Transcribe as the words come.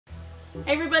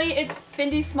Hey everybody, it's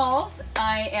Bindi Smalls.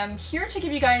 I am here to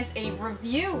give you guys a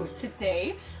review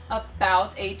today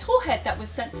about a toolhead that was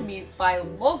sent to me by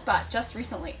LulzBot just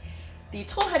recently. The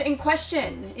toolhead in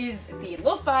question is the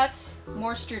LulzBot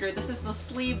MOARstruder. This is the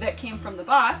sleeve that came from the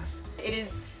box. It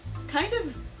is kind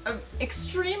of an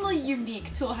extremely unique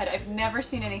toolhead. I've never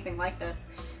seen anything like this,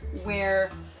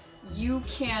 where you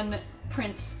can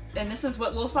print, and this is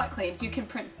what LulzBot claims, you can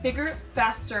print bigger,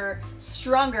 faster,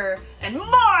 stronger, and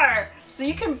more! So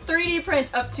you can 3D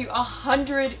print up to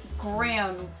 100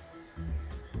 grams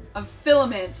of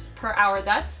filament per hour.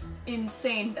 That's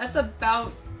insane. That's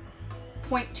about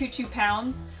 0.22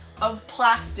 pounds of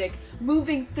plastic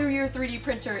moving through your 3D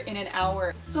printer in an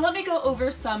hour. So let me go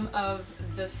over some of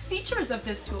the features of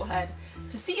this toolhead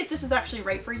to see if this is actually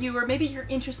right for you, or maybe you're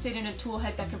interested in a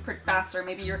toolhead that can print faster.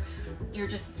 Maybe you're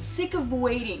just sick of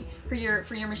waiting for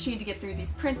your machine to get through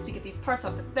these prints, to get these parts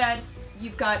off the bed.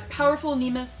 You've got powerful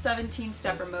NEMA 17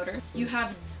 stepper motor. You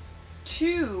have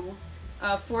two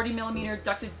 40mm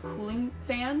ducted cooling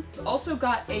fans. You've also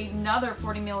got another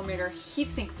 40mm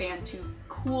heatsink fan to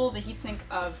cool the heatsink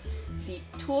of the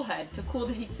toolhead, to cool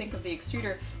the heatsink of the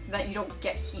extruder so that you don't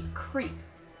get heat creep.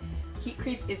 Heat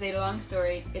creep is a long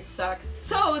story, it sucks.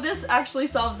 So this actually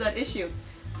solves that issue.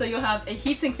 So you'll have a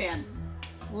heatsink fan.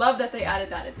 Love that they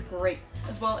added that, it's great.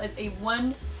 As well as a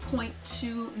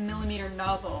 1.2mm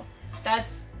nozzle.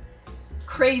 That's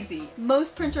crazy.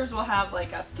 Most printers will have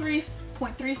like a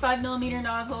 3.35mm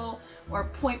nozzle or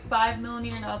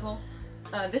 0.5mm nozzle.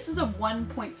 This is a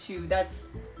 1.2. That's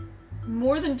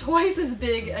more than twice as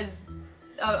big as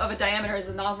of a diameter as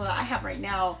the nozzle that I have right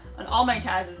now on all my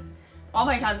Tazes. All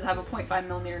my Tazes have a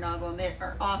 0.5mm nozzle and they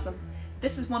are awesome.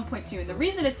 This is 1.2, and the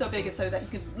reason it's so big is so that you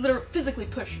can literally physically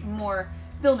push more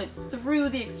filament through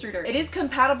the extruder. It is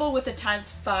compatible with a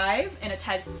Taz 5 and a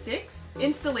Taz 6.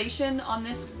 Installation on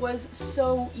this was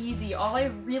so easy. All I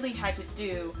really had to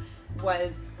do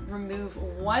was remove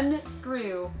one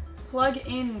screw, plug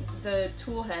in the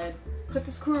tool head, put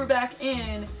the screw back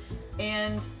in,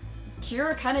 and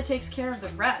Cura kind of takes care of the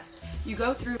rest. You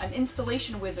go through an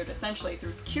installation wizard, essentially,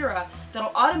 through Cura,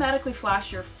 that'll automatically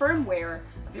flash your firmware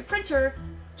of your printer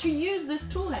to use this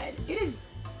toolhead. It is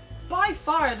by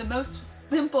far the most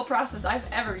simple process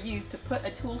I've ever used to put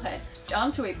a toolhead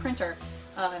onto a printer.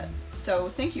 So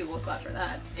thank you, LulzBot, for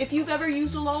that. If you've ever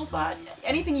used a LulzBot,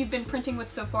 anything you've been printing with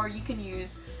so far you can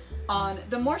use on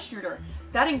the MOARstruder.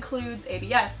 That includes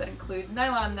ABS, that includes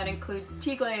nylon, that includes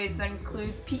T-glaze, that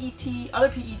includes PET, other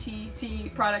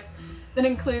PET products, that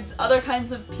includes other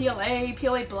kinds of PLA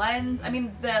blends. I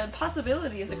mean, the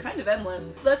possibilities are kind of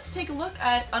endless. Let's take a look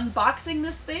at unboxing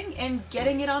this thing and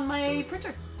getting it on my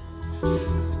printer.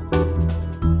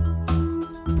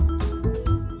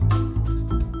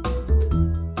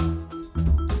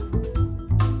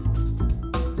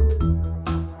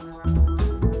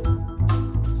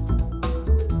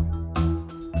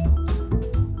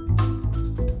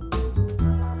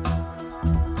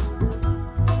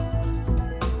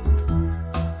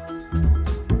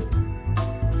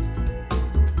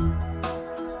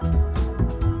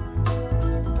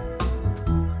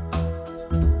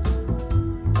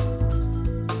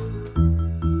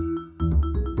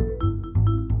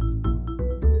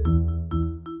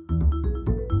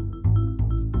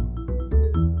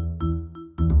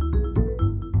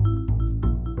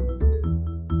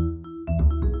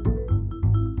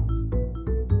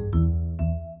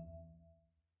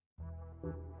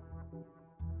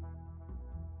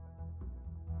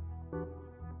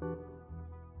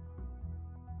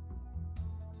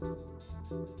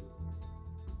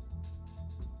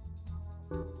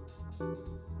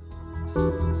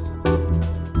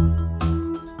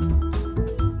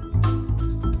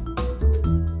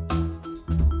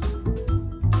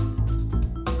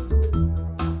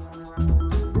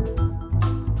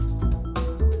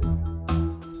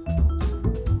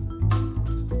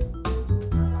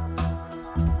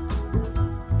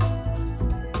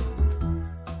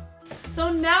 So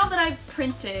now that I've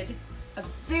printed a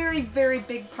very, very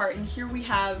big part, and here we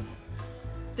have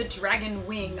the dragon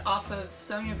wing off of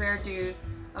Sonia Verdu's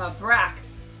Brack.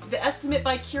 The estimate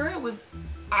by Cura was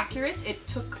accurate. It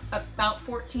took about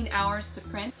 14 hours to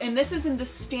print, and this is in the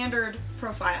standard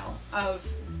profile of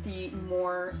the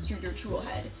MOARstruder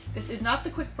toolhead. This is not the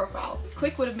quick profile.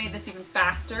 Quick would have made this even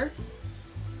faster,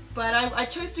 but I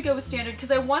chose to go with standard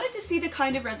because I wanted to see the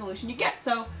kind of resolution you get.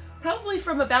 So probably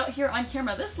from about here on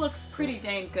camera, this looks pretty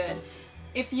dang good.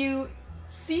 If you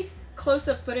see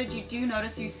close-up footage, you do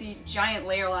notice you see giant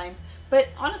layer lines, but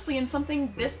honestly, in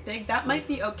something this big, that might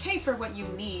be okay for what you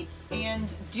need.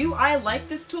 And do I like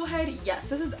this toolhead? Yes,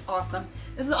 this is awesome.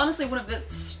 This is honestly one of the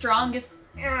strongest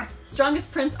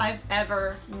Strongest prints I've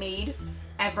ever made,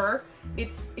 ever.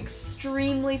 It's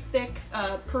extremely thick.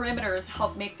 Perimeters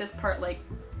help make this part like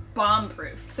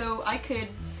bomb-proof. So I could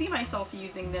see myself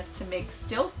using this to make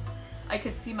stilts. I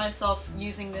could see myself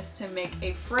using this to make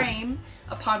a frame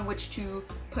upon which to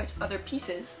put other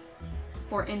pieces.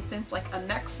 For instance, like a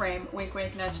mech frame, wink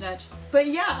wink, nudge nudge. But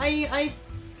yeah, I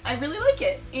really like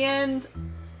it. And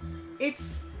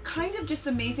it's kind of just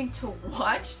amazing to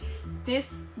watch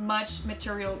this much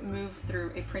material move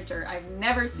through a printer. I've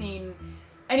never seen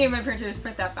any of my printers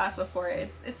print that fast before.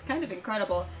 It's kind of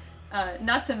incredible.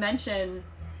 Not to mention,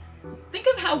 think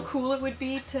of how cool it would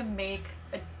be to make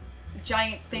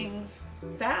giant things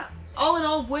fast. All in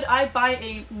all, would I buy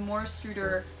a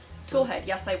MOARstruder toolhead?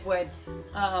 Yes, I would.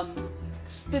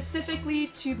 Specifically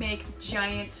to make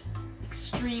giant,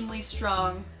 extremely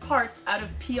strong parts out of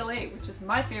PLA, which is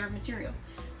my favorite material.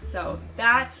 So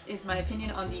that is my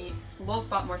opinion on the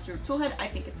LulzBot MOARstruder toolhead. I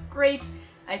think it's great.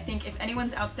 I think if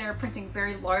anyone's out there printing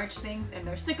very large things and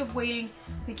they're sick of waiting,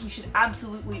 I think you should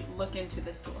absolutely look into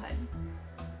this toolhead.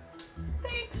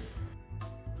 Thanks!